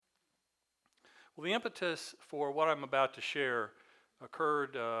Well, the impetus for what I'm about to share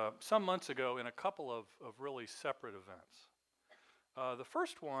occurred some months ago in a couple of really separate events. The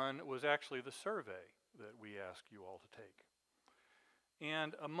first one was actually the survey that we asked you all to take.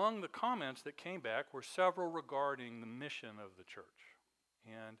 And among the comments that came back were several regarding the mission of the church.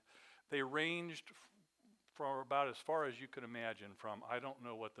 And they ranged from about as far as you could imagine, from I don't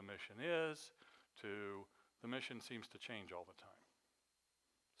know what the mission is to the mission seems to change all the time.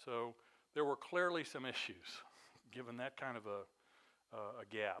 So there were clearly some issues given that kind of a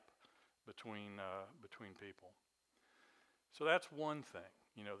gap between people. So that's one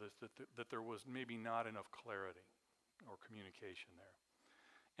thing, that there was maybe not enough clarity or communication there.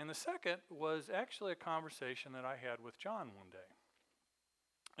 And the second was actually a conversation that I had with John one day.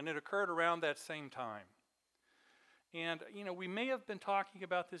 And it occurred around that same time. And, we may have been talking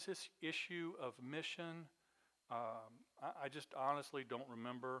about this issue of mission. I just honestly don't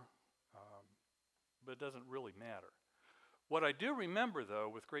remember, but it doesn't really matter. What I do remember, though,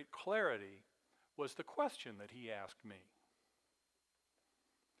 with great clarity, was the question that he asked me.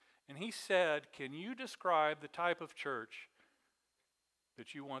 And he said, can you describe the type of church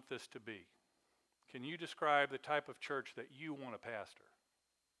that you want this to be? Can you describe the type of church that you want to pastor?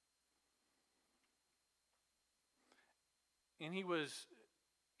 And he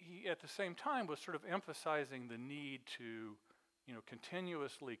at the same time was sort of emphasizing the need to,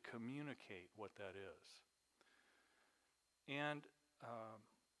 continuously communicate what that is. And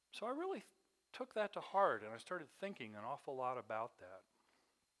so I really took that to heart, and I started thinking an awful lot about that.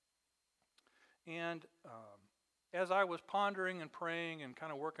 And as I was pondering and praying and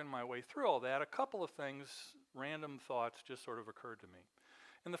kind of working my way through all that, a couple of things, random thoughts just sort of occurred to me.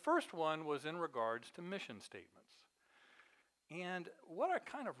 And the first one was in regards to mission statements. And what I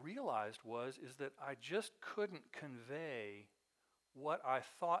kind of realized is that I just couldn't convey what I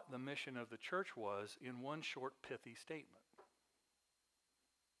thought the mission of the church was in one short, pithy statement.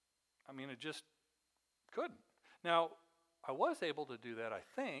 I mean, it just couldn't. Now, I was able to do that, I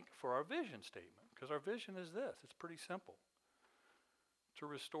think, for our vision statement, because our vision is this. It's pretty simple. To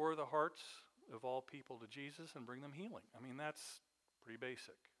restore the hearts of all people to Jesus and bring them healing. I mean, that's pretty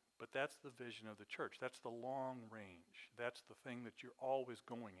basic. But that's the vision of the church. That's the long range. That's the thing that you're always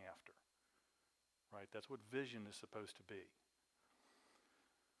going after. Right? That's what vision is supposed to be.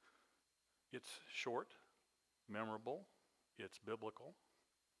 It's short, memorable, it's biblical,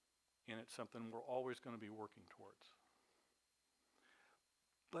 and it's something we're always going to be working towards.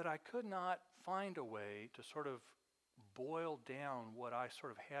 But I could not find a way to sort of boil down what I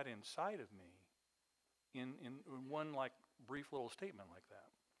sort of had inside of me in one brief little statement like that.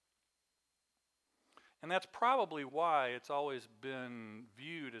 And that's probably why it's always been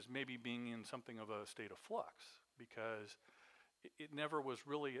viewed as maybe being in something of a state of flux, because it never was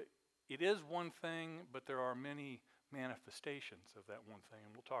really, it is one thing, but there are many manifestations of that one thing,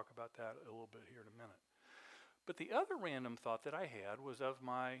 and we'll talk about that a little bit here in a minute. But the other random thought that I had was of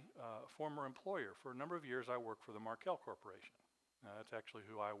my former employer. For a number of years, I worked for the Markel Corporation. That's actually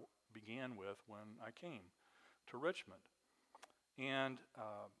who I began with when I came to Richmond. And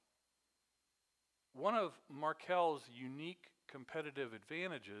one of Markel's unique competitive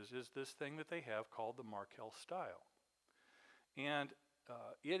advantages is this thing that they have called the Markel style. And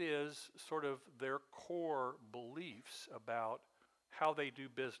it is sort of their core beliefs about how they do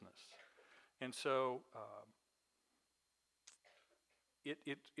business. And so it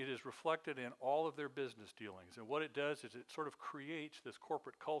is reflected in all of their business dealings. And what it does is it sort of creates this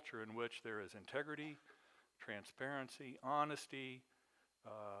corporate culture in which there is integrity, transparency, honesty.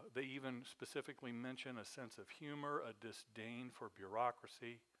 They even specifically mention a sense of humor, a disdain for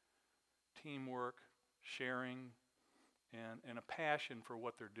bureaucracy, teamwork, sharing, and a passion for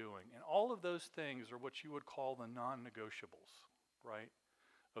what they're doing. And all of those things are what you would call the non-negotiables, right,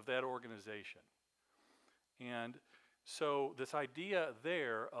 of that organization. And so this idea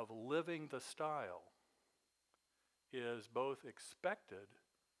there of living the style is both expected,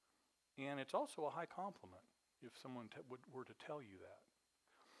 and it's also a high compliment if someone were to tell you that.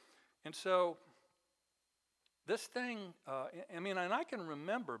 And so this thing, and I can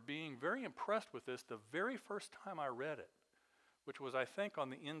remember being very impressed with this the very first time I read it, which was, I think, on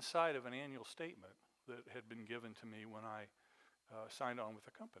the inside of an annual statement that had been given to me when I signed on with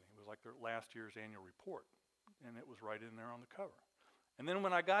the company. It was like their last year's annual report, and it was right in there on the cover. And then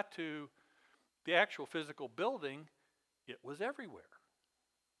when I got to the actual physical building, it was everywhere,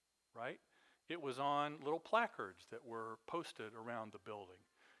 right? It was on little placards that were posted around the building.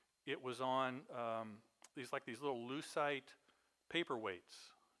 It was on these little lucite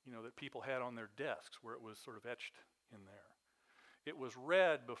paperweights, that people had on their desks where it was sort of etched in there. It was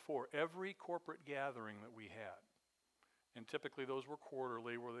read before every corporate gathering that we had. And typically those were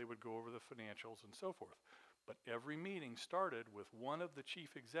quarterly, where they would go over the financials and so forth. But every meeting started with one of the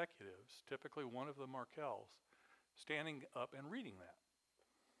chief executives, typically one of the Markells, standing up and reading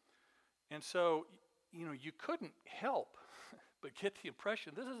that. And so, you couldn't help but get the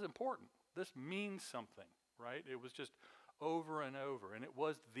impression this is important. This means something, right? It was just over and over, and it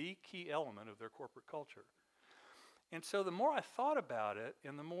was the key element of their corporate culture. And so the more I thought about it,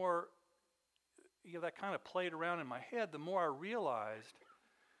 and the more that kind of played around in my head, the more I realized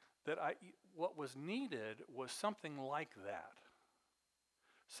that what was needed was something like that.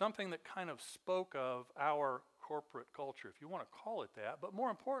 Something that kind of spoke of our corporate culture, if you want to call it that. But more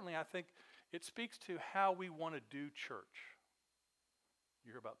importantly, I think it speaks to how we want to do church.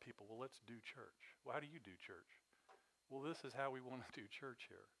 You hear about people, well, let's do church. Well, how do you do church? Well, this is how we want to do church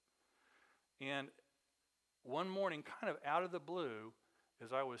here. And one morning, kind of out of the blue,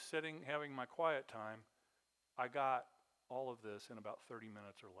 as I was sitting having my quiet time, I got all of this in about 30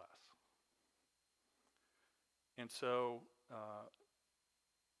 minutes or less. And so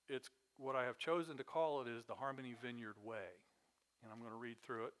it's what I have chosen to call it is the Harmony Vineyard Way. And I'm going to read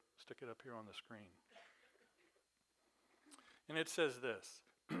through it, stick it up here on the screen. And it says this: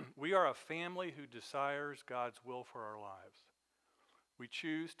 we are a family who desires God's will for our lives. We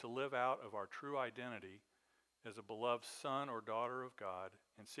choose to live out of our true identity as a beloved son or daughter of God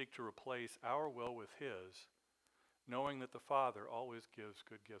and seek to replace our will with His, knowing that the Father always gives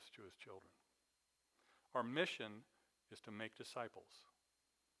good gifts to His children. Our mission is to make disciples.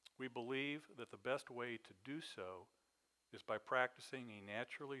 We believe that the best way to do so is by practicing a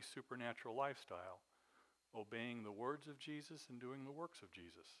naturally supernatural lifestyle, obeying the words of Jesus and doing the works of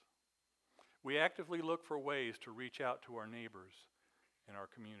Jesus. We actively look for ways to reach out to our neighbors in our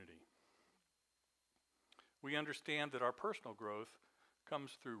community. We understand that our personal growth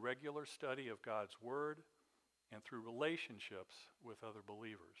comes through regular study of God's Word and through relationships with other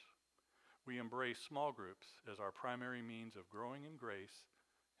believers. We embrace small groups as our primary means of growing in grace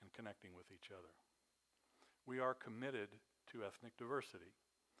and connecting with each other. We are committed to ethnic diversity.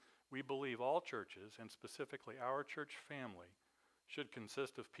 We believe all churches, and specifically our church family, should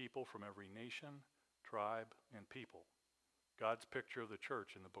consist of people from every nation, tribe, and people. God's picture of the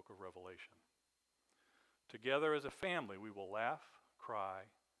church in the book of Revelation. Together as a family, we will laugh, cry,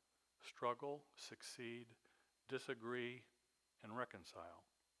 struggle, succeed, disagree, and reconcile.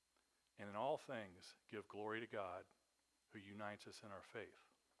 And in all things, give glory to God, who unites us in our faith.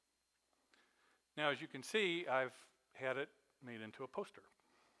 Now, as you can see, I've had it made into a poster.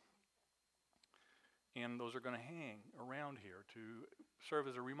 And those are going to hang around here to serve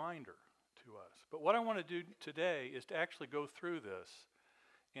as a reminder to us. But what I want to do today is to actually go through this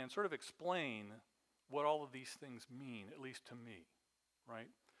and sort of explain what all of these things mean, at least to me, right?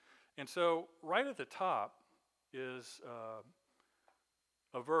 And so right at the top is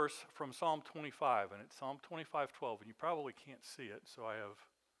a verse from Psalm 25, and it's Psalm 25:12, and you probably can't see it, so I have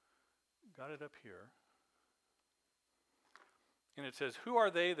got it up here. And it says, "Who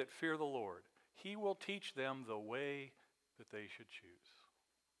are they that fear the Lord? He will teach them the way that they should choose."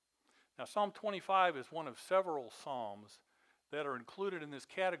 Now, Psalm 25 is one of several psalms that are included in this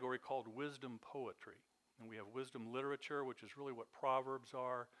category called wisdom poetry. And we have wisdom literature, which is really what Proverbs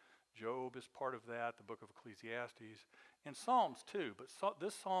are. Job is part of that, the book of Ecclesiastes, and Psalms too. But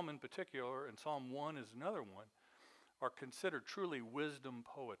this psalm in particular, and Psalm 1 is another one, are considered truly wisdom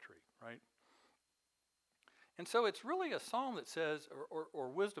poetry, right? And so it's really a psalm that says, or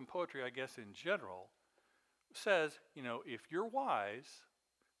wisdom poetry, I guess, in general, says, if you're wise,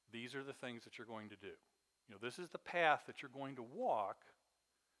 these are the things that you're going to do. This is the path that you're going to walk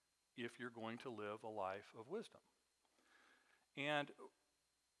if you're going to live a life of wisdom. And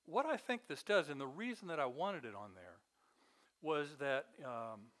what I think this does, and the reason that I wanted it on there, was that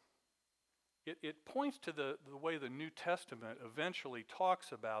it points to the way the New Testament eventually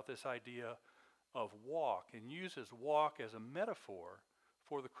talks about this idea of walk and uses walk as a metaphor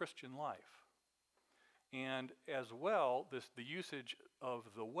for the Christian life. And as well, the usage of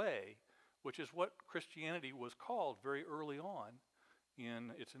the way, which is what Christianity was called very early on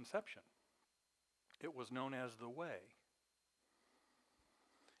in its inception. It was known as the way.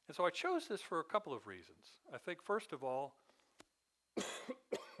 And so I chose this for a couple of reasons. I think, first of all,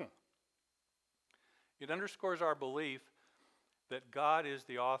 it underscores our belief that God is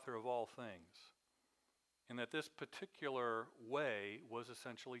the author of all things, and that this particular way was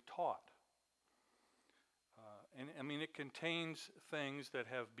essentially taught. It contains things that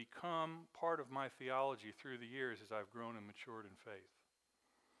have become part of my theology through the years as I've grown and matured in faith.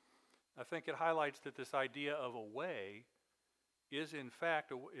 I think it highlights that this idea of a way is in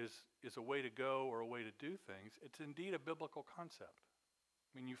fact is a way to go or a way to do things. It's indeed a biblical concept.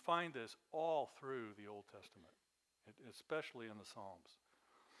 I mean, you find this all through the Old Testament, especially in the Psalms.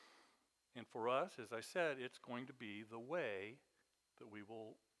 And for us, as I said, it's going to be the way that we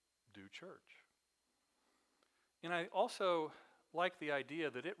will do church. And I also like the idea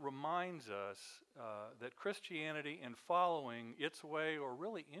that it reminds us that Christianity and following its way, or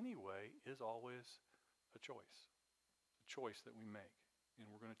really any way, is always a choice that we make. And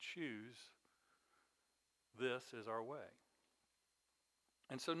we're going to choose this as our way.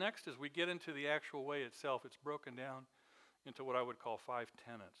 And so next, as we get into the actual way itself, it's broken down into what I would call 5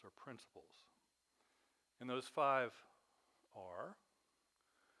 tenets or principles. And those 5 are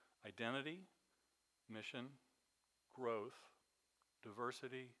identity, mission, growth,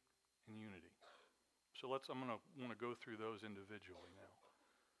 diversity, and unity. So I'm going to want to go through those individually now.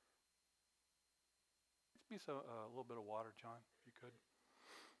 Give me a little bit of water, John, if you could.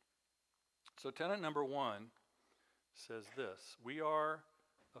 So tenet number 1 says this: we are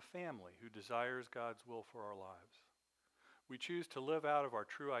a family who desires God's will for our lives. We choose to live out of our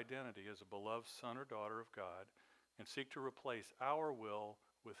true identity as a beloved son or daughter of God and seek to replace our will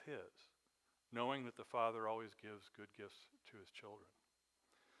with His, knowing that the Father always gives good gifts to His children.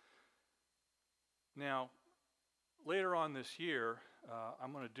 Now, later on this year,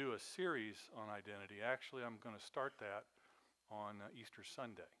 I'm going to do a series on identity. Actually, I'm going to start that on Easter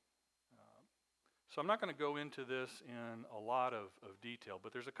Sunday. So I'm not going to go into this in a lot of detail,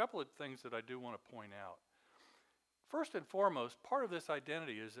 but there's a couple of things that I do want to point out. First and foremost, part of this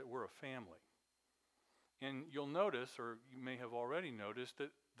identity is that we're a family. And you'll notice, or you may have already noticed,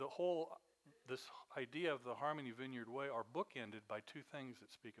 that this idea of the Harmony Vineyard Way are bookended by 2 things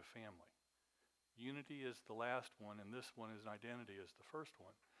that speak of family. Unity is the last one, and this one is identity is the first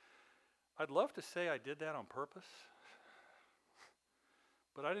one. I'd love to say I did that on purpose,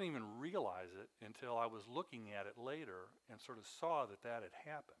 but I didn't even realize it until I was looking at it later and sort of saw that that had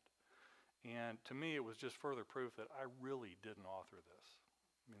happened. And to me, it was just further proof that I really didn't author this.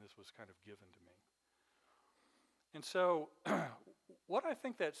 I mean, this was kind of given to me. And so what I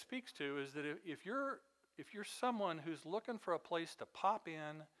think that speaks to is that if you're someone who's looking for a place to pop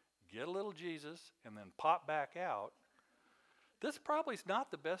in, get a little Jesus, and then pop back out, this probably is not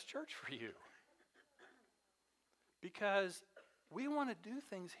the best church for you. Because we want to do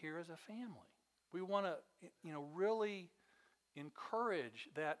things here as a family. We want to, really encourage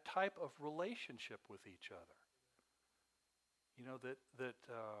that type of relationship with each other, that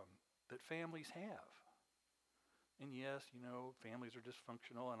families have. And yes, families are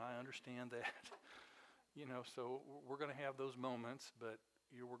dysfunctional, and I understand that. So we're going to have those moments, but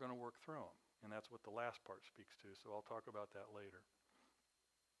we're going to work through them, and that's what the last part speaks to. So I'll talk about that later.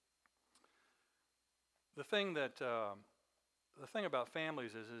 The thing about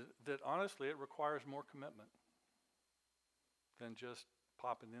families is that honestly, it requires more commitment than just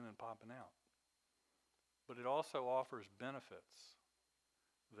popping in and popping out. But it also offers benefits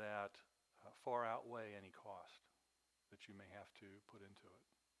that far outweigh any cost that you may have to put into it.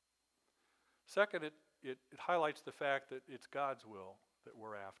 Second, it highlights the fact that it's God's will that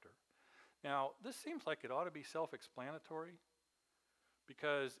we're after. Now, this seems like it ought to be self-explanatory,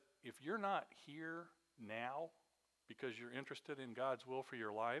 because if you're not here now because you're interested in God's will for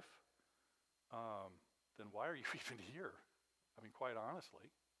your life, then why are you even here? I mean, quite honestly.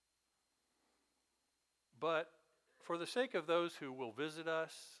 But for the sake of those who will visit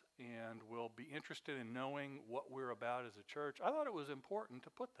us and will be interested in knowing what we're about as a church, I thought it was important to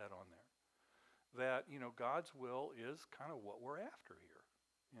put that on there. That, God's will is kind of what we're after here.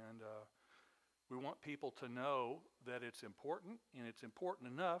 And we want people to know that it's important, and it's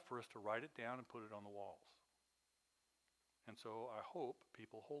important enough for us to write it down and put it on the walls. And so I hope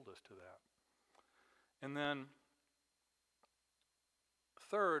people hold us to that. And then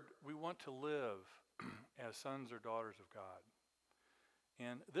third, we want to live as sons or daughters of God.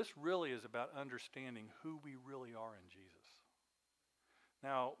 And this really is about understanding who we really are in Jesus.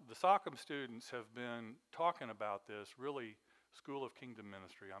 Now, the Sockham students have been talking about this, really, School of Kingdom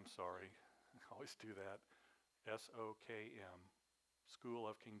Ministry, I'm sorry, I always do that, SOKM, School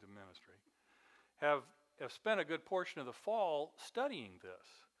of Kingdom Ministry, have spent a good portion of the fall studying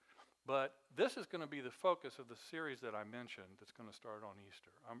this. But this is going to be the focus of the series that I mentioned that's going to start on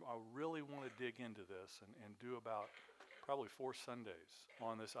Easter. I really want to dig into this and do about probably 4 Sundays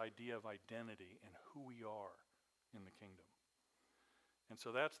on this idea of identity and who we are in the kingdom. And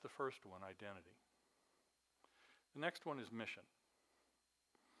so that's the first one, identity. The next one is mission.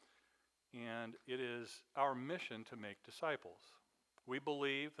 And it is our mission to make disciples. We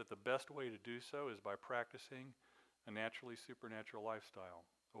believe that the best way to do so is by practicing a naturally supernatural lifestyle,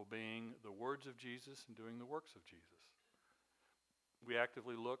 obeying the words of Jesus and doing the works of Jesus. We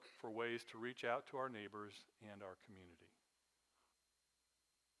actively look for ways to reach out to our neighbors and our community.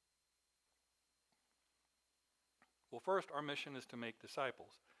 Well, first, our mission is to make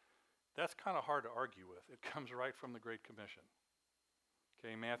disciples. That's kind of hard to argue with. It comes right from the Great Commission.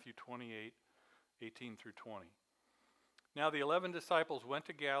 Okay, Matthew 28, 18 through 20. Now the 11 disciples went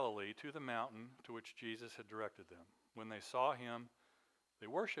to Galilee, to the mountain to which Jesus had directed them. When they saw him, they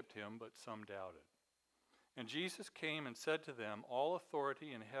worshipped him, but some doubted. And Jesus came and said to them, "All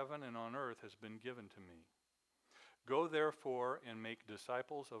authority in heaven and on earth has been given to me. Go therefore and make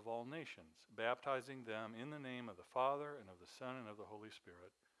disciples of all nations, baptizing them in the name of the Father and of the Son and of the Holy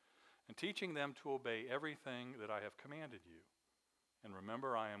Spirit, and teaching them to obey everything that I have commanded you. And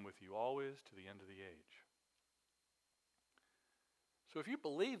remember, I am with you always to the end of the age." So if you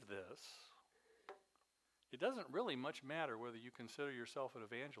believe this, it doesn't really much matter whether you consider yourself an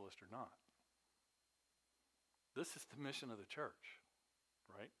evangelist or not. This is the mission of the church,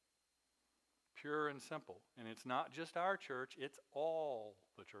 right? Pure and simple. And it's not just our church, it's all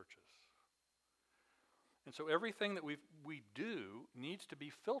the churches. And so everything that we do needs to be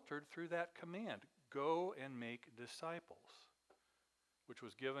filtered through that command. Go and make disciples, which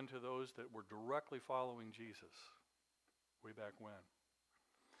was given to those that were directly following Jesus way back when.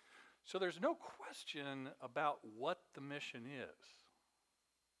 So there's no question about what the mission is.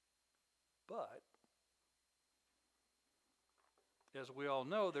 But, as we all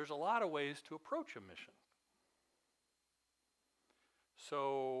know, there's a lot of ways to approach a mission.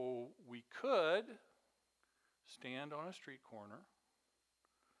 So we could stand on a street corner,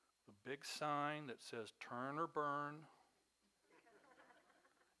 a big sign that says "Turn or Burn,"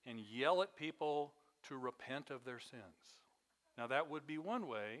 and yell at people to repent of their sins. Now that would be one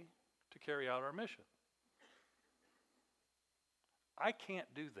way to carry out our mission. I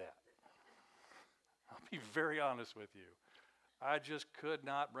can't do that. I'll be very honest with you. I just could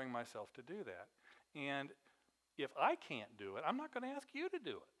not bring myself to do that. And if I can't do it, I'm not going to ask you to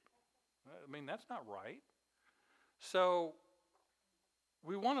do it. I mean, that's not right. So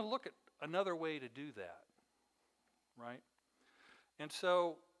we want to look at another way to do that, right? And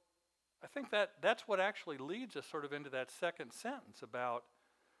so I think that's what actually leads us sort of into that second sentence about,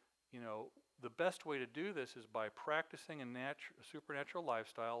 the best way to do this is by practicing a supernatural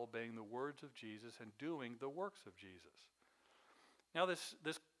lifestyle, obeying the words of Jesus, and doing the works of Jesus. Now this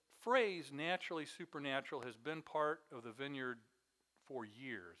phrase, naturally supernatural, has been part of the Vineyard for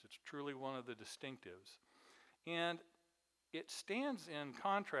years. It's truly one of the distinctives. And it stands in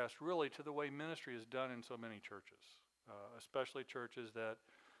contrast really to the way ministry is done in so many churches, especially churches that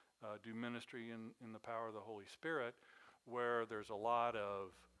do ministry in the power of the Holy Spirit, where there's a lot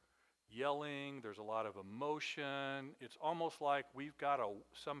of yelling, there's a lot of emotion. It's almost like we've got to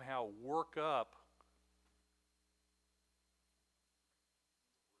somehow work up.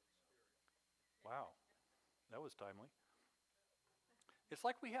 Wow, that was timely. It's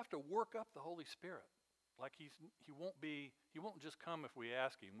like we have to work up the Holy Spirit. Like he won't just come if we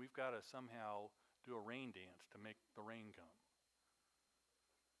ask him. We've got to somehow do a rain dance to make the rain come.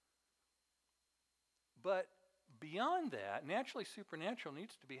 But beyond that, naturally supernatural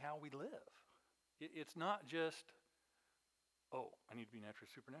needs to be how we live. It's not just, I need to be naturally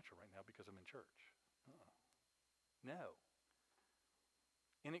supernatural right now because I'm in church. No.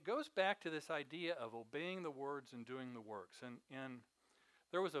 And it goes back to this idea of obeying the words and doing the works. And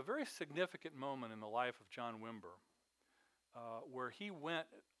there was a very significant moment in the life of John Wimber where he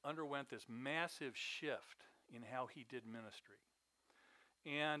underwent this massive shift in how he did ministry.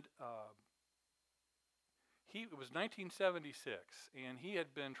 And it was 1976, and he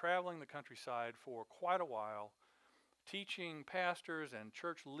had been traveling the countryside for quite a while, teaching pastors and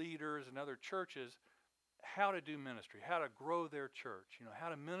church leaders and other churches how to do ministry, how to grow their church, how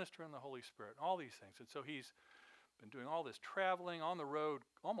to minister in the Holy Spirit, all these things. And so he's been doing all this traveling on the road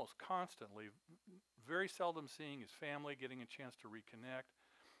almost constantly, very seldom seeing his family, getting a chance to reconnect.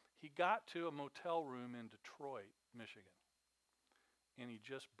 He got to a motel room in Detroit, Michigan, and he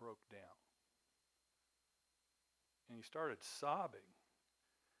just broke down. And he started sobbing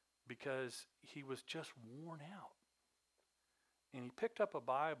because he was just worn out. And he picked up a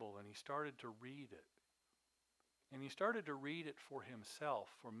Bible and he started to read it. And he started to read it for himself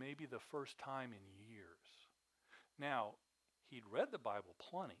for maybe the first time in years. Now, he'd read the Bible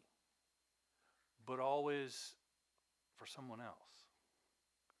plenty, but always for someone else.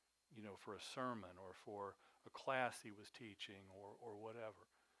 For a sermon or for a class he was teaching or whatever.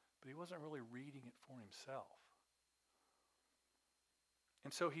 But he wasn't really reading it for himself.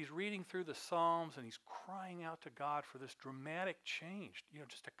 And so he's reading through the Psalms and he's crying out to God for this dramatic change,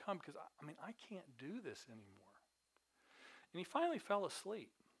 just to come, because I can't do this anymore. And he finally fell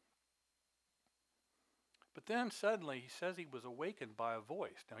asleep. But then suddenly he says he was awakened by a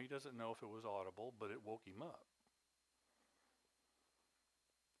voice. Now he doesn't know if it was audible, but it woke him up.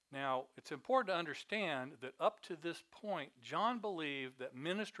 Now, it's important to understand that up to this point, John believed that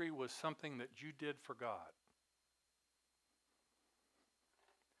ministry was something that you did for God.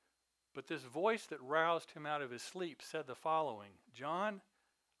 But this voice that roused him out of his sleep said the following, "John,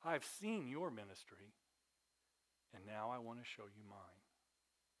 I've seen your ministry, and now I want to show you mine."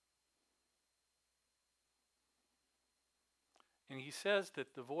 And he says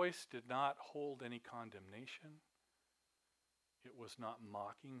that the voice did not hold any condemnation. It was not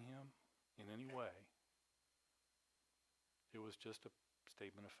mocking him in any way. It was just a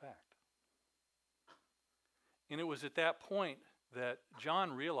statement of fact. And it was at that point that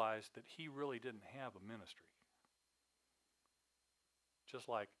John realized that he really didn't have a ministry. Just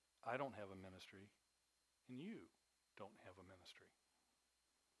like I don't have a ministry and you don't have a ministry.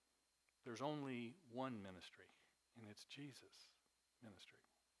 There's only one ministry, and it's Jesus' ministry.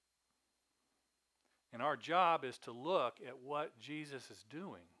 And our job is to look at what Jesus is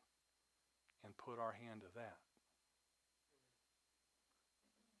doing and put our hand to that.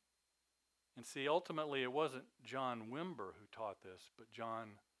 And see, ultimately it wasn't John Wimber who taught this, but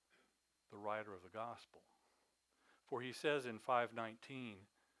John, the writer of the gospel. For he says in 5:19,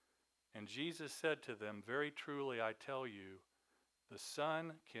 "And Jesus said to them, 'Very truly I tell you, the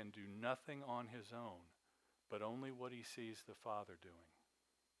Son can do nothing on his own, but only what he sees the Father doing.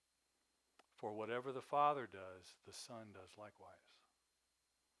 For whatever the Father does, the Son does likewise.'"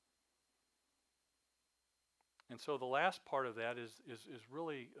 And so the last part of that is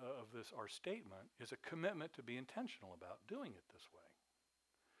really of this, our statement, is a commitment to be intentional about doing it this way.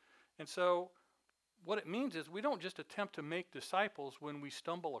 And so what it means is we don't just attempt to make disciples when we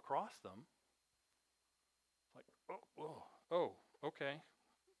stumble across them. Like, oh, okay.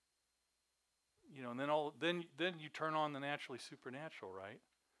 And then you turn on the naturally supernatural, right?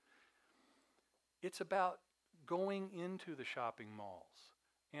 It's about going into the shopping malls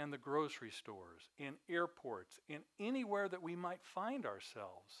and the grocery stores and airports and anywhere that we might find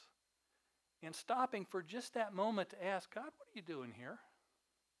ourselves and stopping for just that moment to ask, "God, what are you doing here?"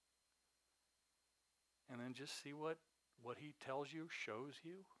 And then just see what he tells you, shows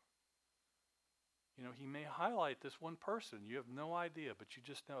you. He may highlight this one person. You have no idea, but you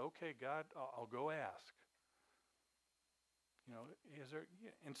just know, okay, God, I'll go ask.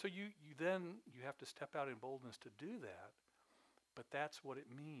 And so you have to step out in boldness to do that. But that's what it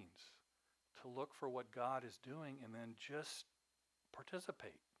means, to look for what God is doing and then just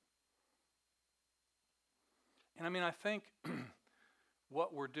participate. And I think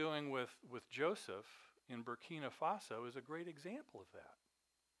what we're doing with Joseph in Burkina Faso is a great example of that.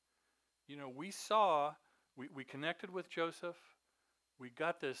 We connected with Joseph. We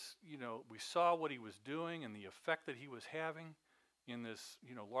got this, we saw what he was doing and the effect that he was having in this,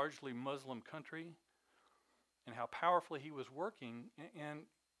 largely Muslim country, and how powerfully he was working, and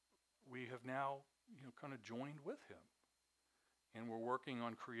we have now, kind of joined with him. And we're working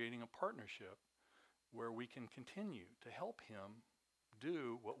on creating a partnership where we can continue to help him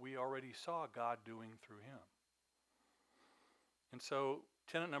do what we already saw God doing through him. And so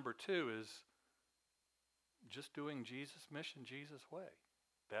tenet number 2 is just doing Jesus' mission Jesus' way.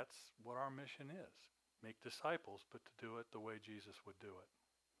 That's what our mission is. Make disciples, but to do it the way Jesus would do it.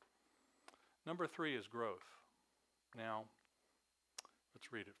 Number 3 is growth. Now,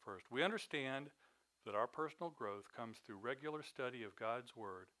 let's read it first. "We understand that our personal growth comes through regular study of God's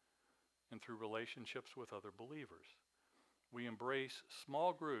Word and through relationships with other believers. We embrace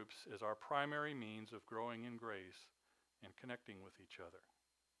small groups as our primary means of growing in grace and connecting with each other."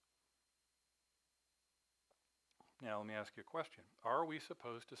 Now, let me ask you a question. Are we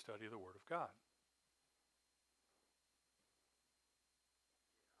supposed to study the Word of God?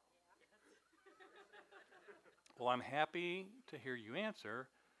 Well, I'm happy to hear you answer,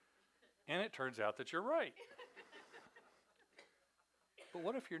 and it turns out that you're right. But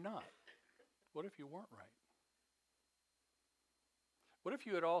what if you're not? What if you weren't right? What if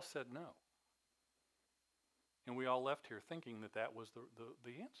you had all said no? And we all left here thinking that was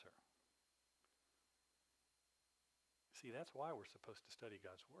the answer. See, that's why we're supposed to study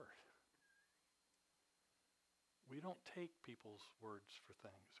God's Word. We don't take people's words for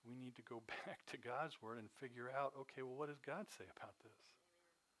things. We need to go back to God's Word and figure out, okay, well, what does God say about this?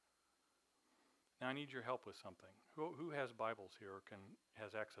 Now, I need your help with something. Who has Bibles here or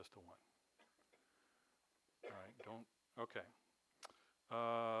has access to one? All right, okay.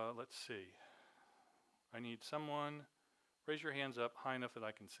 Let's see. I need someone. Raise your hands up high enough that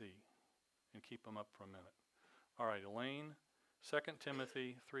I can see and keep them up for a minute. All right, Elaine, 2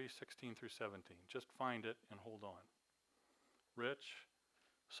 Timothy 3:16 through 17. Just find it and hold on. Rich,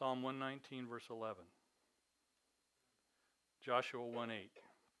 Psalm 119, verse 11. Joshua 1:8.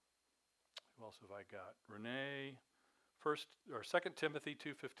 Who else have I got? Renee, 2 Timothy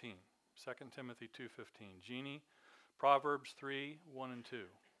 2:15. 2 Timothy 2:15. Jeannie, Proverbs 3:1 and 2.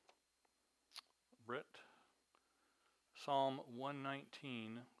 Britt, Psalm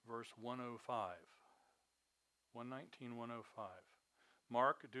 119, verse 105. 119, 105.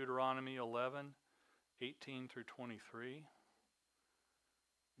 Mark, Deuteronomy 11:18 through 23.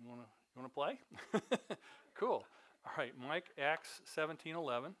 You want to play? Cool. All right, Mike, Acts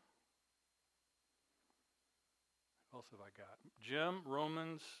 17:11. What else have I got? Jim,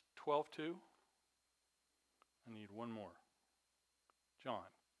 Romans 12:2. I need one more. John,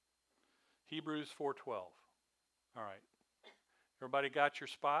 Hebrews 4:12. All right. Everybody got your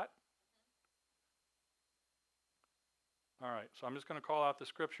spot? All right, so I'm just going to call out the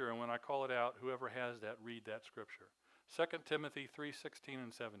scripture, and when I call it out, whoever has that, read that scripture. 2 Timothy 3:16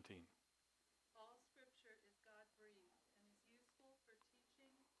 and 17. All scripture is God-breathed and is useful for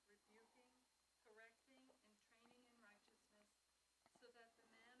teaching, rebuking, correcting, and training in righteousness, so that the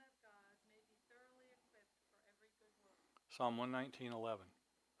man of God may be thoroughly equipped for every good work. Psalm 119:11.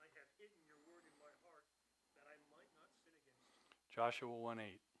 I have hidden your word in my heart that I might not sin against you. Joshua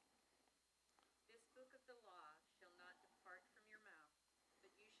 1:8. This book of the law shall not depart from your mouth, but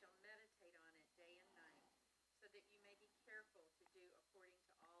you shall meditate on it day and night, so that you may be careful to do according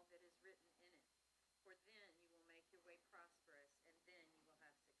to all that is written in it. For then you will make your way prosperous, and then you will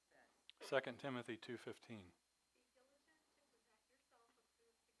have success. 2 Timothy 2:15. Be diligent to present yourself approved to God,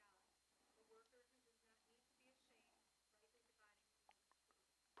 a worker who does not need to be ashamed, rightly dividing the word of truth.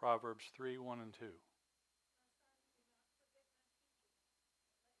 Proverbs 3:1 and 2. My son, do not forget my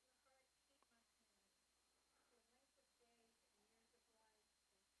teaching, but let your heart keep my commandments. For length of days and years of life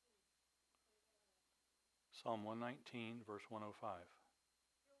and peace they will add. Psalm 119, verse 105.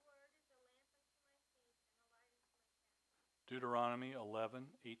 Your word is a lamp unto my feet and a light unto my path. Deuteronomy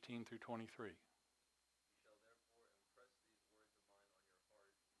 11:18 through 23. You shall therefore impress these words of mine on your heart and on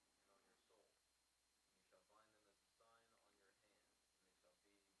your soul, and you shall bind them as a sign on your hand, and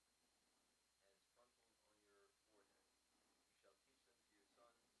they shall be as frontals on your forehead. You shall teach them to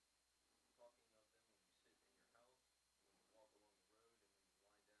your sons, talking of them when you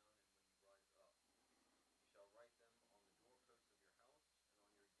sit in your house, and when you walk along the road, and when you lie down, and when you rise up. You shall write them on the doorposts of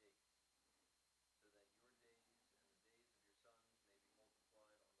your house and on your gates, so that your days and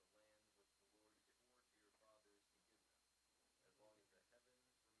the days of your sons may be multiplied on the land which the Lord swore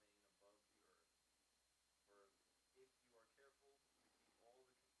to your fathers to give them, as long as the heavens remain above the earth. For if you are careful to keep all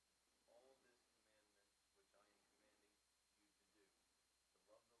this commandment which I am commanding you to do, to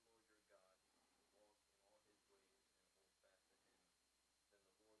love the Lord your God, to walk in all his ways and hold fast to him, then the Lord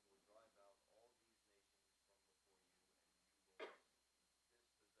will drive out all these nations from before you,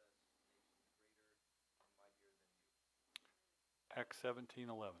 and you will dispossess nations greater and mightier than you. Acts 17:11.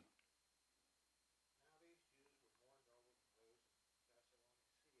 Now these Jews were more noble than those in Thessalonica.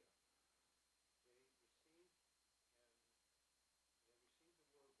 They received the word with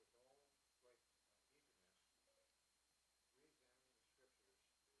all right eagerness, re-examining the scriptures, yelling to see if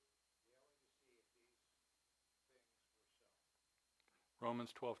these things were so.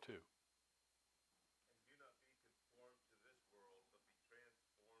 Romans 12:2. And do not be conformed to this world, but be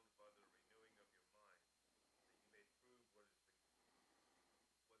transformed by the renewing of your mind, that you may prove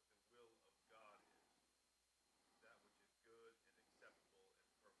what the will of God is, that which is good and acceptable and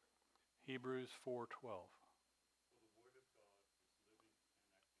perfect. Hebrews 4:12. For the word of God is living and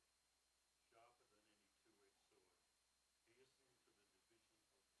active, sharper than any two-edged sword, piercing to the division of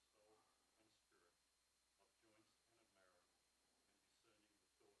the soul and spirit, of joints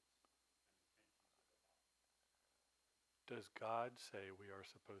and of marrow, and discerning the thoughts and intentions of the heart. Does God say we are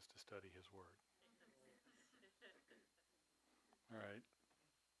supposed to study his word? All right.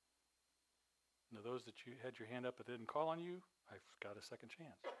 Now those that you had your hand up but didn't call on you, I've got a second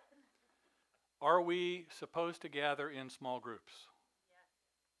chance. Are we supposed to gather in small groups? Yes.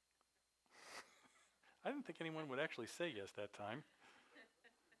 I didn't think anyone would actually say yes that time.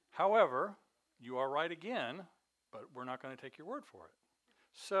 However, you are right again, but we're not going to take your word for it.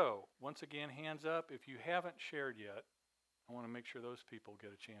 So, once again, hands up. If you haven't shared yet, I want to make sure those people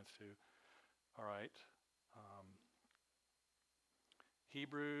get a chance to. All right.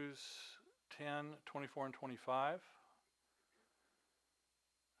 Hebrews 10:24 and 25.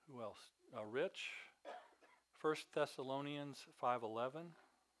 Who else? Rich. 1 Thessalonians 5:11.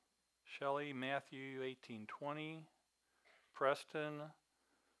 Shelley, Matthew 18:20. Preston,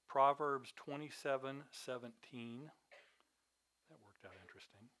 Proverbs 27:17. That worked out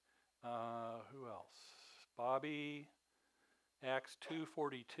interesting. Who else? Bobby, Acts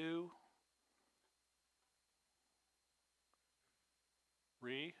 2:42.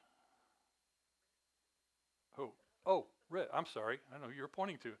 Ree. Rick, I'm sorry. I know you're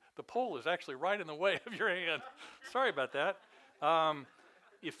pointing to. The poll is actually right in the way of your hand. Sorry about that.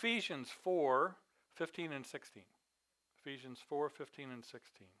 Ephesians 4:15 and 16. Ephesians 4:15 and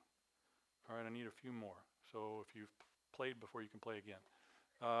 16. All right, I need a few more. So if you've played before, you can play again.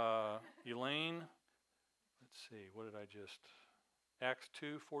 Elaine, let's see, what did I just... Acts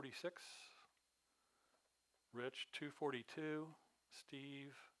 2:46. Rich, 2:42.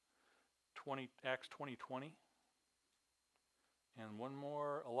 Steve, Acts 20:20. And one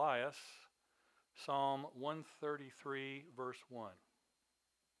more, Elias, Psalm 133, verse 1.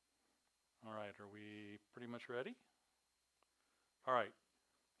 All right, are we pretty much ready? All right,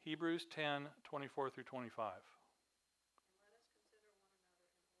 Hebrews 10:24 through 25.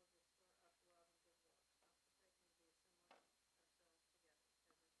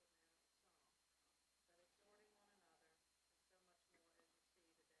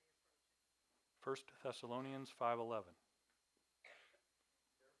 First Thessalonians 5:11.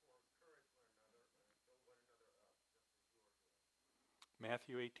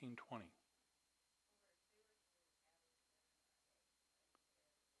 Matthew 18:20.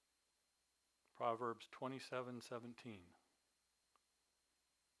 Proverbs 27:17.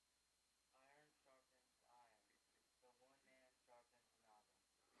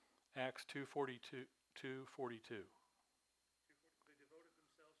 Acts 2:42. 2:42. They devoted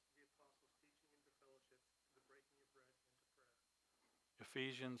themselves to the apostles' teaching and to fellowship, to the breaking of bread, and to prayer.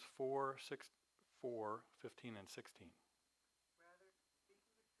 Ephesians 4:15 and 16. Rather, speaking the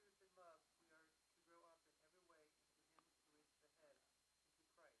truth in love, we are to grow up in every way into him who is the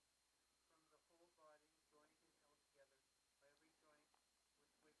head, into Christ, from the whole body, joining and held together by every joint with which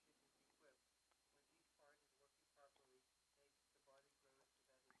it is equipped. When each part is working properly, makes the body grow so that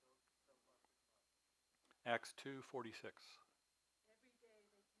it builds itself up in love. Acts 2:46. Every day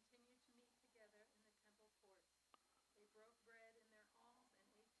they continued to meet together in the temple courts. They broke bread in their homes and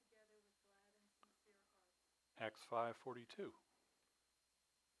ate together with glad and sincere hearts. Acts 5:42.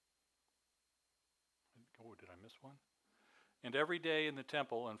 Oh, did I miss one? And every day in the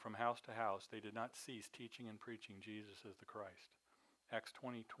temple and from house to house, they did not cease teaching and preaching Jesus as the Christ. Acts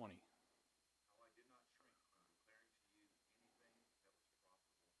 20:20. How I did not shrink from declaring to you anything that was profitable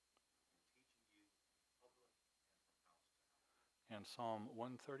in teaching you in public and from house to house. And Psalm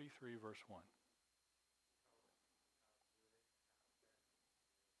 133, verse 1.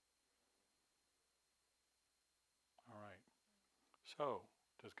 All right. So,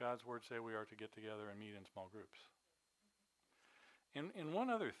 does God's Word say we are to get together and meet in small groups? And one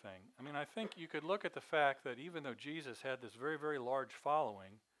other thing, I mean, I think you could look at the fact that even though Jesus had this very, very large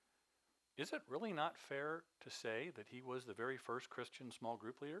following, is it really not fair to say that he was the very first Christian small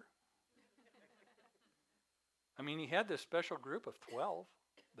group leader? I mean, he had this special group of 12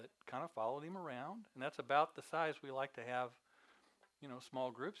 that kind of followed him around, and that's about the size we like to have,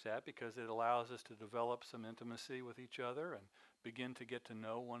 small groups at, because it allows us to develop some intimacy with each other and begin to get to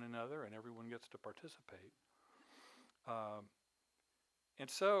know one another, and everyone gets to participate. And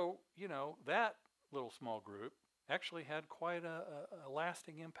so, that little small group actually had quite a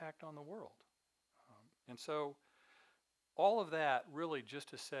lasting impact on the world. And so, all of that really just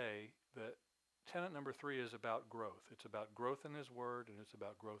to say that tenet number 3 is about growth. It's about growth in his word, and it's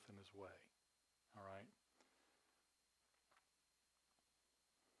about growth in his way. All right?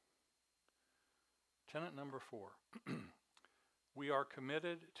 Tenet number 4. We are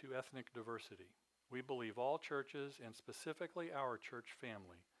committed to ethnic diversity. We believe all churches, and specifically our church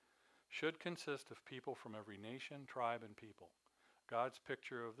family, should consist of people from every nation, tribe, and people. God's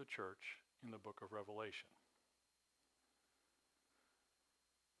picture of the church in the book of Revelation.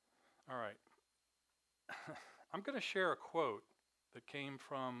 All right. I'm going to share a quote that came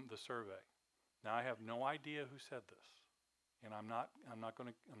from the survey. Now, I have no idea who said this, and I'm not in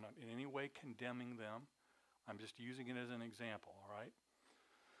any way condemning them. I'm just using it as an example, all right?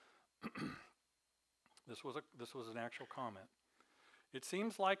 This was an actual comment. It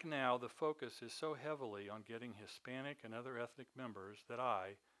seems like now the focus is so heavily on getting Hispanic and other ethnic members that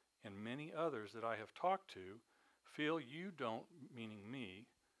I, and many others that I have talked to, feel you don't, meaning me,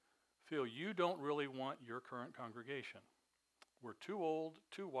 feel you don't really want your current congregation. We're too old,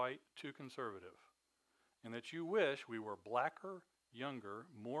 too white, too conservative. And that you wish we were blacker, younger,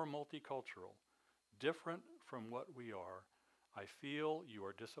 more multicultural, different from what we are, I feel you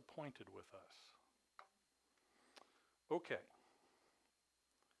are disappointed with us. Okay.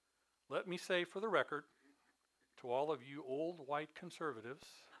 Let me say for the record, to all of you old white conservatives,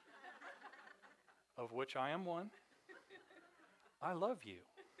 of which I am one, I love you.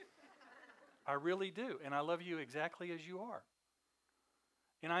 I really do. And I love you exactly as you are.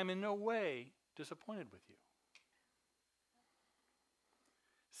 And I'm in no way disappointed with you.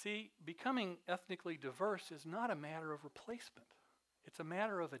 See, becoming ethnically diverse is not a matter of replacement. It's a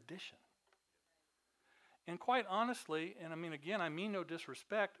matter of addition. And quite honestly, and I mean, again, I mean no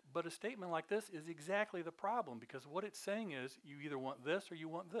disrespect, but a statement like this is exactly the problem, because what it's saying is you either want this or you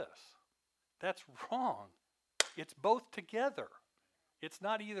want this. That's wrong. It's both together. It's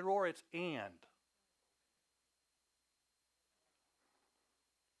not either or, it's and.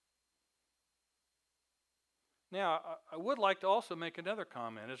 Now, I would like to also make another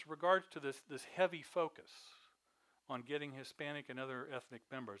comment as regards to this heavy focus on getting Hispanic and other ethnic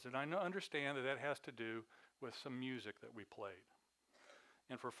members. And I understand that has to do with some music that we played.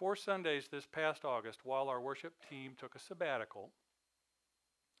 And for 4 Sundays this past August, while our worship team took a sabbatical,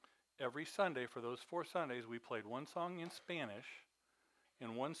 every Sunday for those 4 Sundays we played one song in Spanish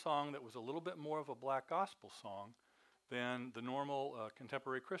and one song that was a little bit more of a black gospel song than the normal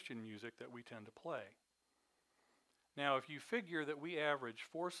contemporary Christian music that we tend to play. Now, if you figure that we average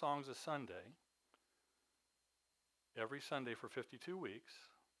 4 songs a Sunday, every Sunday for 52 weeks,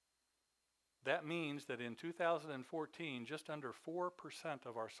 that means that in 2014, just under 4%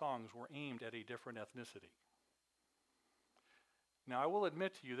 of our songs were aimed at a different ethnicity. Now, I will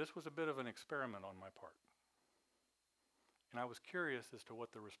admit to you, this was a bit of an experiment on my part. And I was curious as to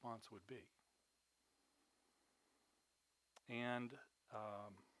what the response would be. And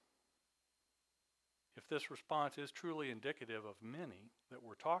if this response is truly indicative of many that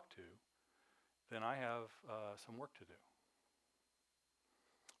were talked to, then I have some work to do.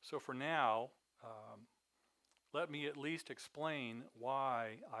 So for now, let me at least explain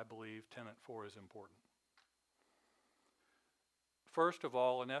why I believe Tenet 4 is important. First of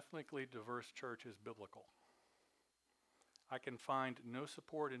all, an ethnically diverse church is biblical. I can find no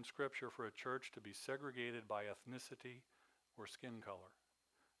support in Scripture for a church to be segregated by ethnicity or skin color.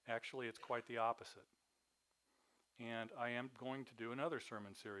 Actually, it's quite the opposite. And I am going to do another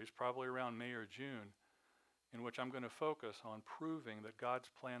sermon series, probably around May or June, in which I'm going to focus on proving that God's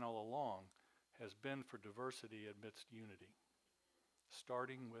plan all along has been for diversity amidst unity,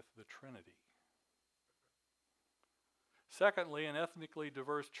 starting with the Trinity. Secondly, an ethnically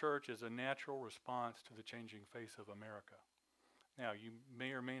diverse church is a natural response to the changing face of America. Now, you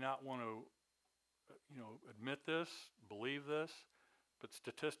may or may not want to admit this, believe this, but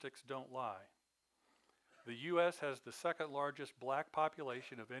statistics don't lie. The U.S. has the second largest black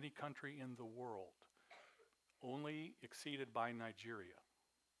population of any country in the world, only exceeded by Nigeria.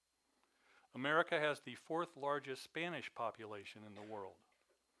 America has the 4th largest Spanish population in the world.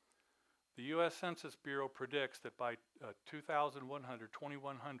 The U.S. Census Bureau predicts that by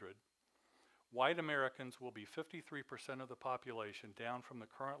 2100, white Americans will be 53% of the population, down from the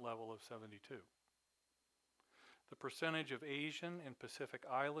current level of 72%. The percentage of Asian and Pacific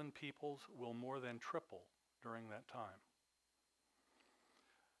Island peoples will more than triple during that time.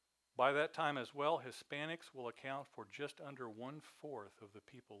 By that time as well, Hispanics will account for just under 1/4 of the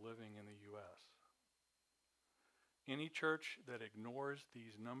people living in the U.S. Any church that ignores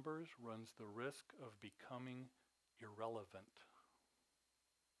these numbers runs the risk of becoming irrelevant.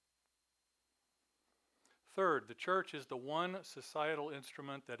 Third, the church is the one societal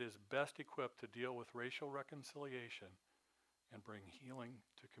instrument that is best equipped to deal with racial reconciliation and bring healing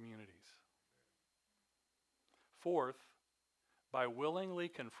to communities. Fourth, by willingly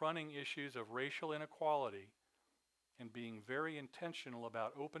confronting issues of racial inequality and being very intentional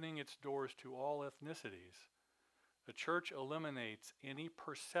about opening its doors to all ethnicities, the church eliminates any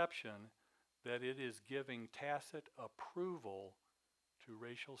perception that it is giving tacit approval to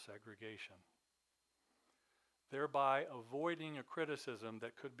racial segregation, thereby avoiding a criticism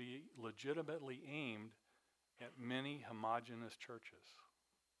that could be legitimately aimed at many homogeneous churches.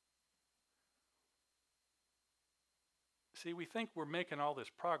 See, we think we're making all this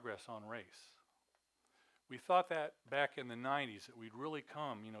progress on race. We thought that back in the 90s that we'd really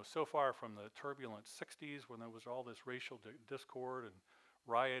come, so far from the turbulent 60s when there was all this racial discord and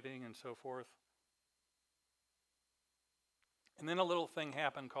rioting and so forth. And then a little thing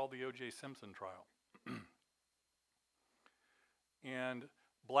happened called the O.J. Simpson trial. And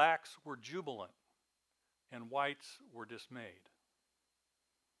blacks were jubilant and whites were dismayed.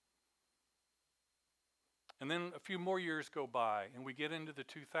 And then a few more years go by, and we get into the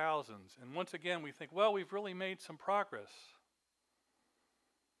 2000s. And once again, we think, well, we've really made some progress.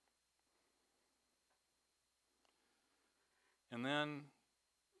 And then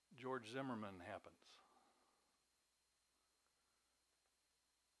George Zimmerman happens.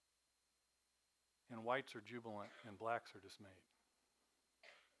 And whites are jubilant and blacks are dismayed.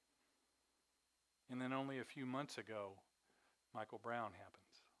 And then only a few months ago, Michael Brown happens.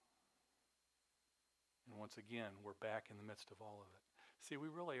 And once again, we're back in the midst of all of it. See, we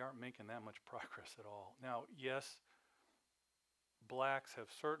really aren't making that much progress at all. Now, yes, blacks have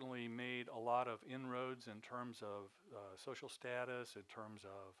certainly made a lot of inroads in terms of social status, in terms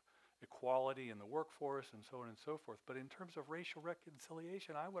of equality in the workforce, and so on and so forth. But in terms of racial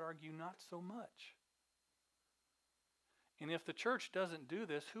reconciliation, I would argue not so much. And if the church doesn't do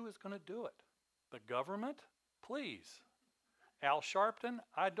this, who is going to do it? The government? Please. Al Sharpton?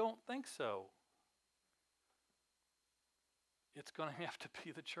 I don't think so. It's going to have to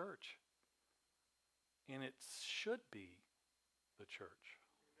be the church. And it should be the church.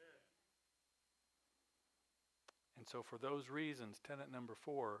 Amen. And so for those reasons, tenet number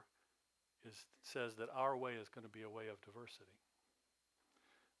 4 says that our way is going to be a way of diversity.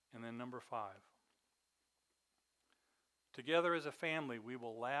 And then number 5. Together as a family, we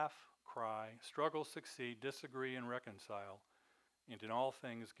will laugh, cry, struggle, succeed, disagree, and reconcile, and in all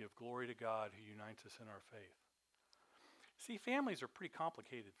things give glory to God who unites us in our faith. See, families are pretty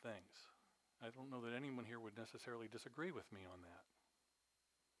complicated things. I don't know that anyone here would necessarily disagree with me on that.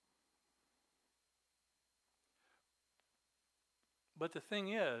 But the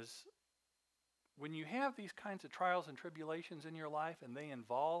thing is, when you have these kinds of trials and tribulations in your life and they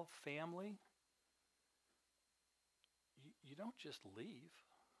involve family, you don't just leave.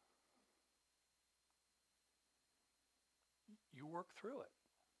 You work through it.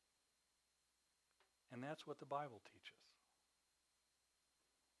 And that's what the Bible teaches.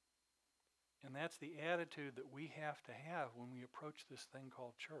 And that's the attitude that we have to have when we approach this thing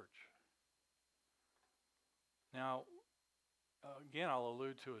called church. Now, again, I'll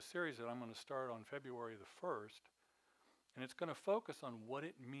allude to a series that I'm going to start on February the 1st, and it's going to focus on what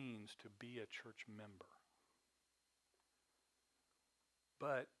it means to be a church member.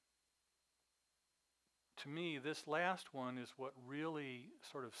 But to me, this last one is what really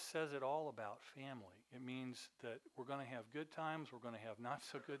sort of says it all about family. It means that we're going to have good times, we're going to have not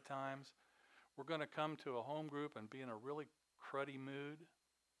so good times. We're going to come to a home group and be in a really cruddy mood.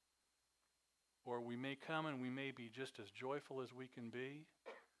 Or we may come and we may be just as joyful as we can be.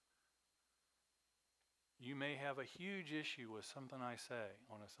 You may have a huge issue with something I say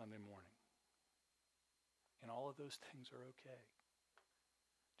on a Sunday morning. And all of those things are okay.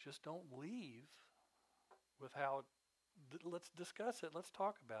 Just don't leave without, let's discuss it, let's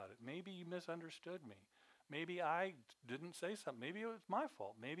talk about it. Maybe you misunderstood me. Maybe I didn't say something. Maybe it was my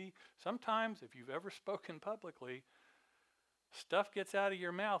fault. Maybe sometimes, if you've ever spoken publicly, stuff gets out of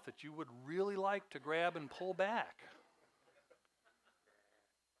your mouth that you would really like to grab and pull back.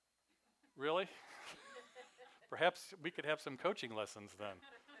 Really? Perhaps we could have some coaching lessons then.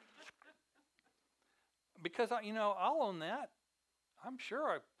 Because, I'll own that. I'm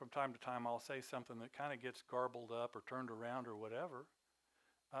sure from time to time I'll say something that kind of gets garbled up or turned around or whatever.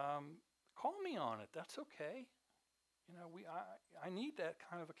 Call me on it. That's okay. I need that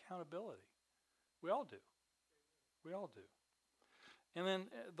kind of accountability. We all do. We all do. And then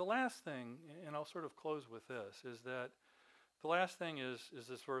the last thing, and I'll sort of close with this, is that the last thing is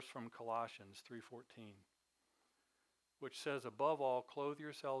this verse from Colossians 3:14, which says, above all, clothe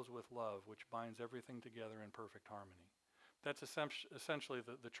yourselves with love, which binds everything together in perfect harmony. That's essentially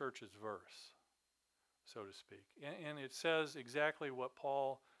the church's verse, so to speak. And it says exactly what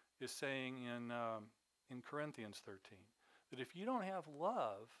Paul is saying in Corinthians 13, that if you don't have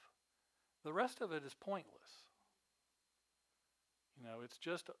love, the rest of it is pointless. It's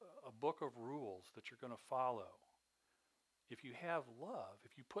just a book of rules that you're going to follow. If you have love,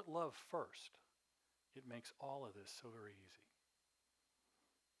 if you put love first, it makes all of this so very easy.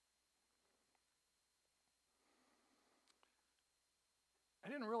 I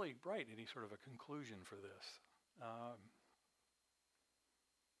didn't really write any sort of a conclusion for this.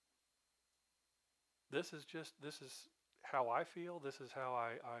 This is how I feel. This is how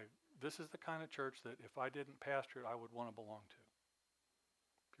this is the kind of church that if I didn't pastor it, I would want to belong to.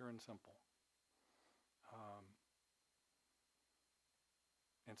 Pure and simple.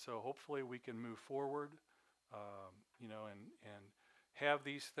 And so hopefully we can move forward, and have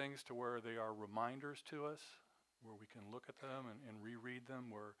these things to where they are reminders to us, where we can look at them and reread them,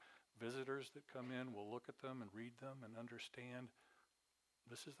 where visitors that come in will look at them and read them and understand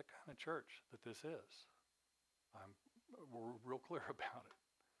this is the kind of church that this is. we're real clear about it.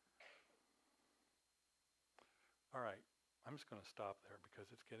 All right, I'm just going to stop there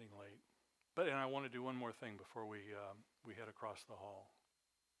because it's getting late. And I want to do one more thing before we head across the hall.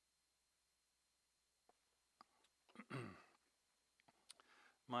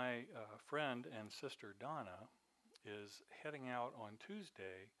 My friend and sister Donna is heading out on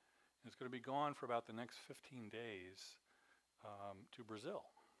Tuesday and is going to be gone for about the next 15 days to Brazil.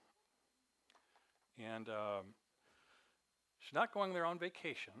 And she's not going there on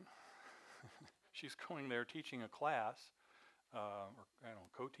vacation. She's going there teaching a class, or I don't know,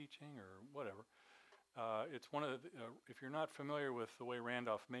 co-teaching or whatever. It's one of the, if you're not familiar with the way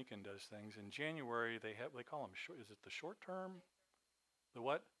Randolph-Macon does things, in January they call them, is it the short term? The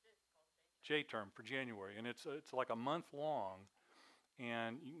what? J term for January, and it's like a month long,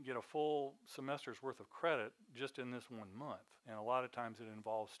 and you can get a full semester's worth of credit just in this 1 month. And a lot of times it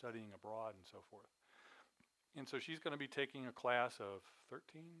involves studying abroad and so forth. And so she's going to be taking a class of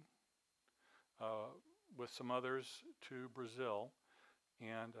 13 with some others to Brazil.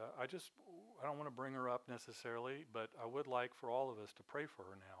 And I don't want to bring her up necessarily, but I would like for all of us to pray for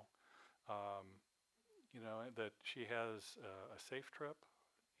her now. That she has a safe trip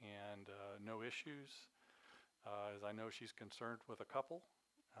and no issues, as I know she's concerned with a couple.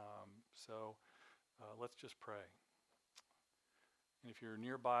 So let's just pray. And if you're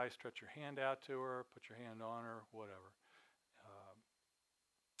nearby, stretch your hand out to her, put your hand on her, whatever.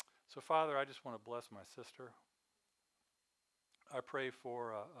 So Father, I just want to bless my sister. I pray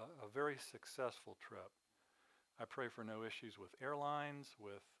for a very successful trip. I pray for no issues with airlines,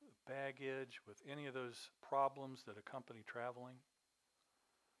 with baggage, with any of those problems that accompany traveling.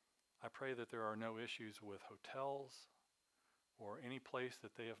 I pray that there are no issues with hotels or any place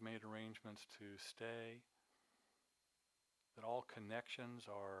that they have made arrangements to stay, that all connections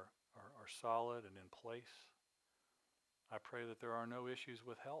are solid and in place. I pray that there are no issues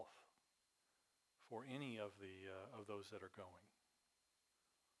with health for any of those that are going.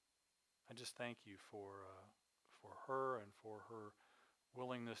 I just thank you for her and for her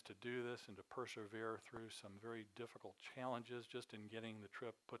willingness to do this and to persevere through some very difficult challenges just in getting the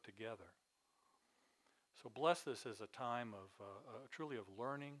trip put together. So bless this as a time of truly of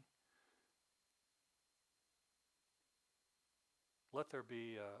learning. Let there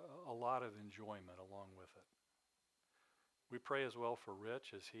be a lot of enjoyment along with it. We pray as well for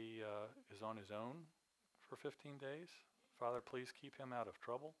Rich as he is on his own for 15 days. Father, please keep him out of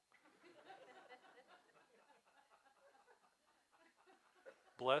trouble.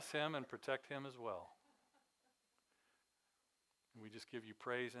 Bless him and protect him as well. And we just give you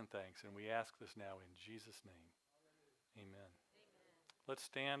praise and thanks, and we ask this now in Jesus' name. Amen. Let's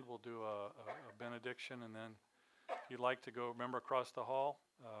stand. We'll do a benediction, and then if you'd like to go, remember, across the hall,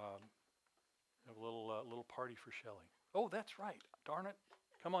 have a little party for Shelley. Oh, that's right. Darn it.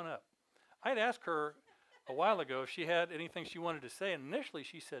 Come on up. I had asked her a while ago if she had anything she wanted to say, and initially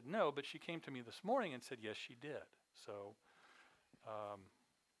she said no, but she came to me this morning and said yes, she did. So,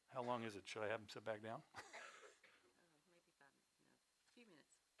 how long is it? Should I have him sit back down? Maybe 5 minutes. No, a few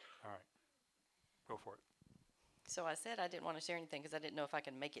minutes. All right. Go for it. So I said I didn't want to share anything because I didn't know if I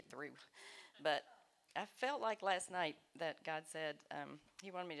could make it through. But I felt like last night that God said he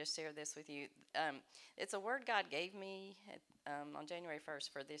wanted me to share this with you. It's a word God gave me on January 1st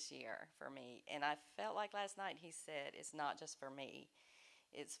for this year for me. And I felt like last night he said it's not just for me.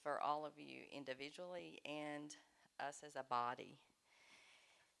 It's for all of you individually and us as a body.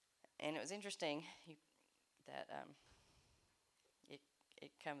 And it was interesting that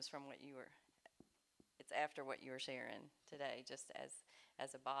it comes from what you were, it's after what you were sharing today, just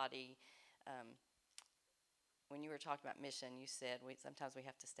as a body. When you were talking about mission, you said sometimes we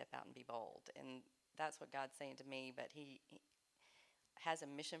have to step out and be bold. And that's what God's saying to me, but he has a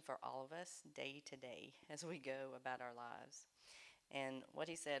mission for all of us day to day as we go about our lives. And what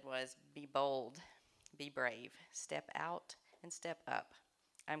he said was, be bold, be brave, step out and step up.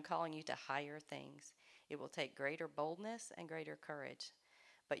 I'm calling you to higher things. It will take greater boldness and greater courage,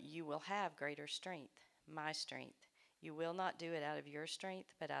 but you will have greater strength, my strength. You will not do it out of your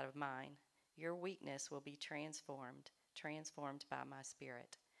strength, but out of mine. Your weakness will be transformed by my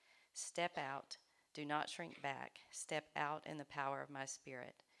Spirit. Step out. Do not shrink back. Step out in the power of my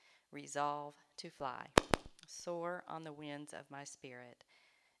Spirit. Resolve to fly. Soar on the winds of my Spirit.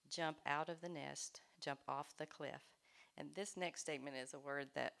 Jump out of the nest. Jump off the cliff. And this next statement is a word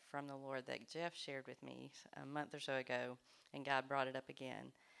that from the Lord that Jeff shared with me a month or so ago, and God brought it up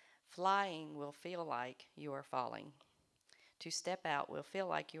again. Flying will feel like you are falling. To step out will feel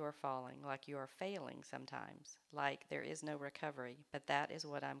like you are falling, like you are failing sometimes, like there is no recovery, but that is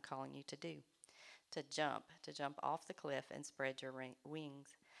what I'm calling you to do. to jump off the cliff and spread your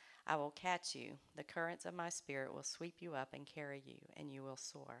wings. I will catch you. The currents of my spirit will sweep you up and carry you, and you will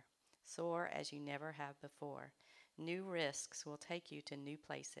soar. Soar as you never have before. New risks will take you to new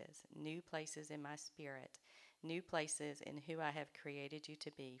places in my spirit, new places in who I have created you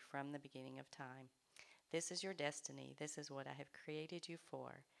to be from the beginning of time. This is your destiny. This is what I have created you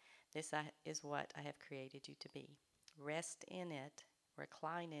for. This is what I have created you to be. Rest in it,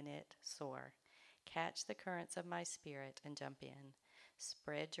 recline in it, soar. Catch the currents of my spirit and jump in.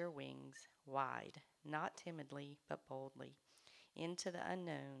 Spread your wings wide, not timidly, but boldly, into the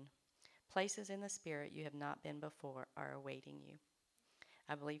unknown. Places in the spirit you have not been before are awaiting you.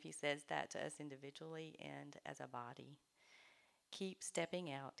 I believe he says that to us individually and as a body. Keep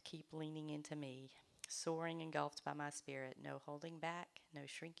stepping out, keep leaning into me, soaring engulfed by my spirit, no holding back, no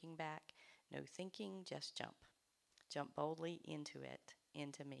shrinking back, no thinking, just jump. Jump boldly into it,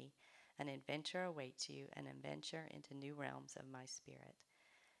 into me. An adventure awaits you, an adventure into new realms of my spirit.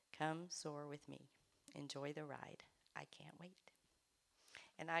 Come soar with me. Enjoy the ride. I can't wait.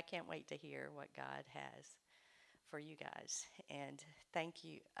 And I can't wait to hear what God has for you guys. And thank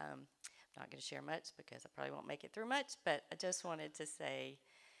you. I'm not going to share much because I probably won't make it through much, but I just wanted to say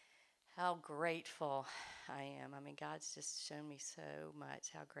how grateful I am. I mean, God's just shown me so much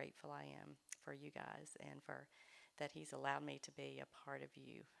how grateful I am for you guys and for that he's allowed me to be a part of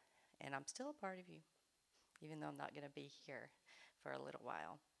you. And I'm still a part of you, even though I'm not going to be here for a little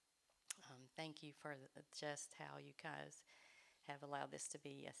while. Thank you for just how you guys have allowed this to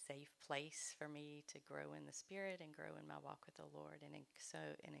be a safe place for me to grow in the Spirit and grow in my walk with the Lord, and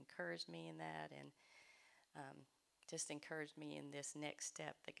encouraged me in that, and just encouraged me in this next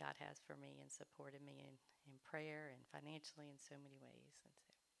step that God has for me, and supported me in prayer and financially in so many ways. And so,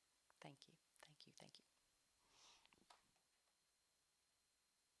 thank you, thank you, thank you.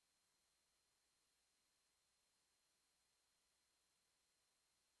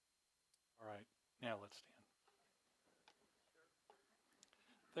 All right, now let's stand.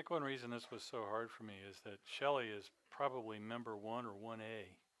 I think one reason this was so hard for me is that Shelley is probably member 1 or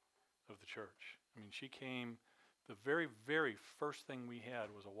 1A of the church. I mean, she came, the very, very first thing we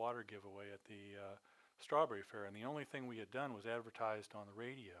had was a water giveaway at the Strawberry Fair, and the only thing we had done was advertised on the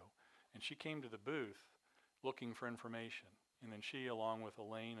radio. And she came to the booth looking for information. And then she, along with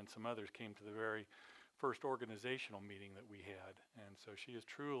Elaine and some others, came to the very first organizational meeting that we had. And so she is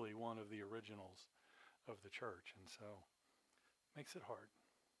truly one of the originals of the church, and so it makes it hard.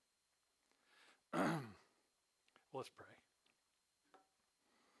 Let's pray.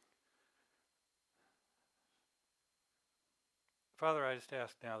 Father, I just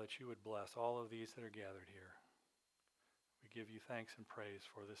ask now that you would bless all of these that are gathered here. We give you thanks and praise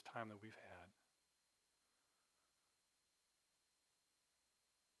for this time that we've had.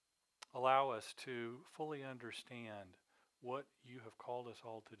 Allow us to fully understand what you have called us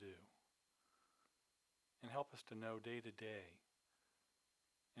all to do, and help us to know day to day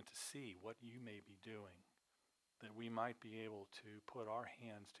and to see what you may be doing, that we might be able to put our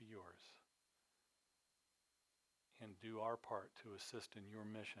hands to yours and do our part to assist in your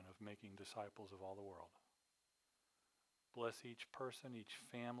mission of making disciples of all the world. Bless each person, each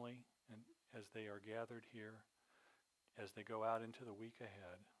family, and as they are gathered here, as they go out into the week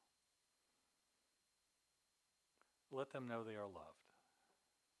ahead. Let them know they are loved,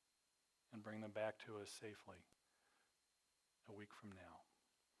 and bring them back to us safely a week from now.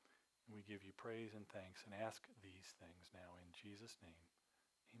 And we give you praise and thanks and ask these things now in Jesus' name.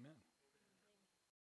 Amen.